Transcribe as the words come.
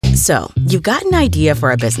So, you've got an idea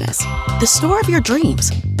for a business. The store of your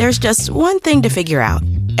dreams. There's just one thing to figure out.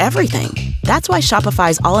 Everything. That's why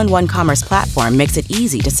Shopify's all-in-one commerce platform makes it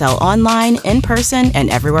easy to sell online, in person,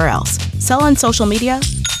 and everywhere else. Sell on social media,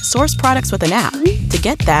 source products with an app to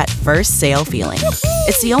get that first sale feeling.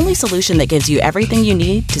 It's the only solution that gives you everything you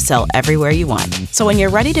need to sell everywhere you want. So when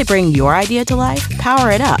you're ready to bring your idea to life,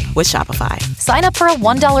 power it up with Shopify. Sign up for a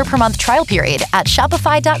 $1 per month trial period at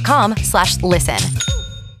shopify.com/listen.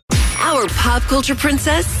 Our pop culture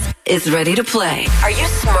princess is ready to play. Are you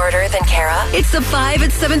smarter than Kara? It's the 5 at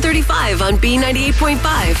 7:35 on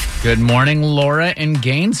B98.5. Good morning, Laura in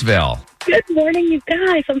Gainesville. Good morning, you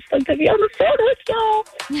guys. I'm stoked to be on the photo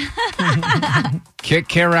show. Kick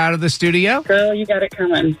Kara out of the studio. Girl, you got it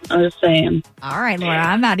coming. I'm just saying. All right, Laura,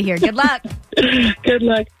 I'm out of here. Good luck. Good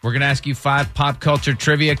luck. We're going to ask you 5 pop culture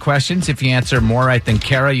trivia questions. If you answer more right than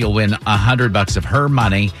Kara, you'll win $100 of her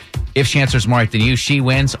money. If she answers more right than you, she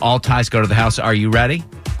wins. All ties go to the house. Are you ready?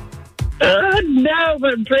 No,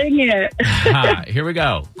 but bring it. Here we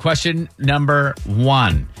go. Question number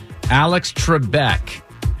 1. Alex Trebek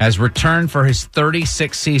has returned for his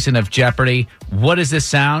 36th season of Jeopardy. What does this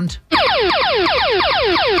sound?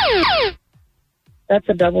 That's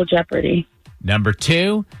a double Jeopardy. Number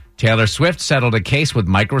 2, Taylor Swift settled a case with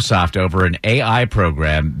Microsoft over an AI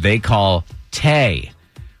program they call Tay.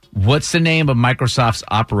 What's the name of Microsoft's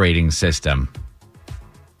operating system?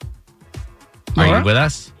 Are you with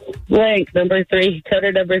us? Blank, number 3.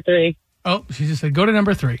 Coder number 3. Oh, she just said, go to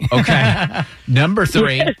number 3. Okay. Number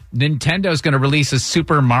 3, Nintendo's going to release a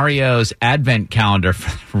Super Mario's advent calendar.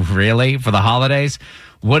 Really? For the holidays?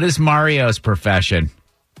 What is Mario's profession?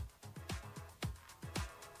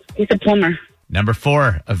 He's a plumber. Number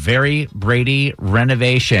 4, a very Brady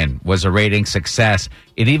renovation was a rating success.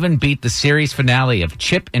 It even beat the series finale of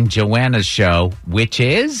Chip and Joanna's show, which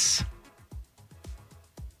is...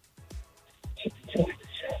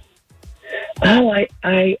 Oh,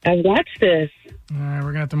 I watched this. All right, we're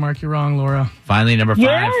going to have to mark you wrong, Laura. Finally, number 5,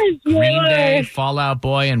 Yes, Green Laura. Day, Fall Out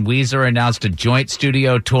Boy, and Weezer announced a joint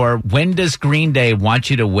studio tour. When does Green Day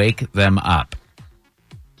want you to wake them up?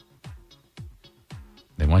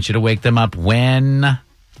 They want you to wake them up when?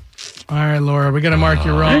 All right, Laura, we're going to mark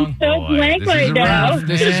you wrong. I'm so blank right now.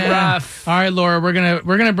 This is rough. All right, Laura, we're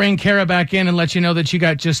gonna bring Kara back in and let you know that you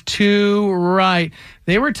got just 2 right.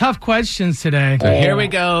 They were tough questions today. So here we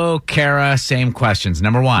go, Kara. Same questions.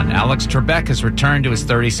 Number 1, Alex Trebek has returned to his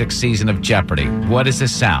 36th season of Jeopardy. What does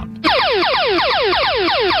this sound?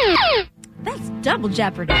 That's double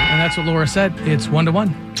Jeopardy. And that's what Laura said. It's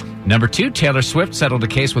 1-1. Number 2, Taylor Swift settled a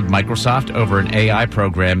case with Microsoft over an AI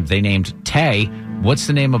program they named Tay. What's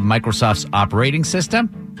the name of Microsoft's operating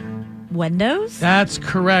system? Windows? That's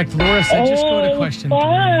correct. Laura said just go to question 3. All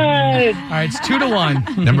right, it's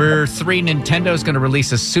 2-1. Number 3, Nintendo's going to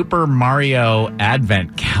release a Super Mario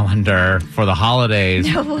advent calendar for the holidays.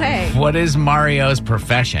 No way. What is Mario's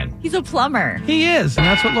profession? He's a plumber. He is, and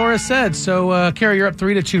that's what Laura said. So, Kara, you're up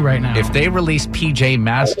 3-2 right now. If they release PJ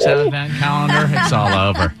Masks advent calendar, it's all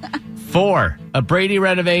over. 4, a Brady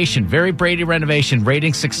renovation, very Brady renovation,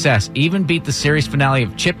 rating success, even beat the series finale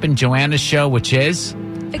of Chip and Joanna's show, which is...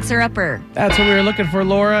 Fixer-upper. That's what we were looking for,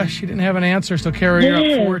 Laura. She didn't have an answer, so Kara, you're up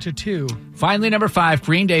 4-2. Finally, number 5,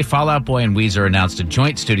 Green Day, Fall Out Boy, and Weezer announced a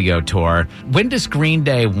joint studio tour. When does Green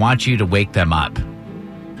Day want you to wake them up?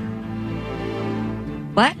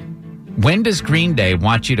 What? When does Green Day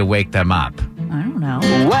want you to wake them up? I don't know.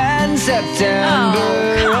 When September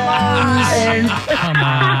Come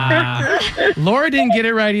on. Laura didn't get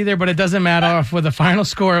it right either, but it doesn't matter. With a final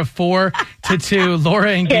score of 4-2,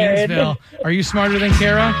 Laura in Gainesville. Are you smarter than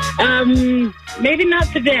Kara? Maybe not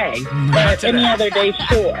today, but any other day,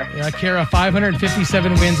 sure. Yeah, Kara,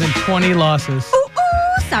 557 wins and 20 losses. Ooh,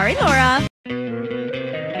 sorry, Laura.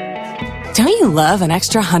 Don't you love an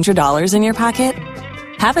extra $100 in your pocket?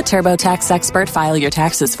 Have a TurboTax expert file your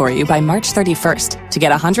taxes for you by March 31st to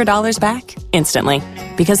get $100 back instantly.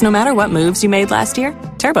 Because no matter what moves you made last year,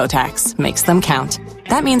 TurboTax makes them count.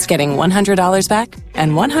 That means getting $100 back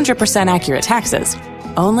and 100% accurate taxes,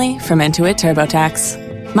 only from Intuit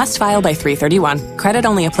TurboTax. Must file by 3/31. Credit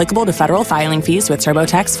only applicable to federal filing fees with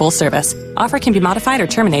TurboTax full service. Offer can be modified or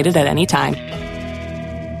terminated at any time.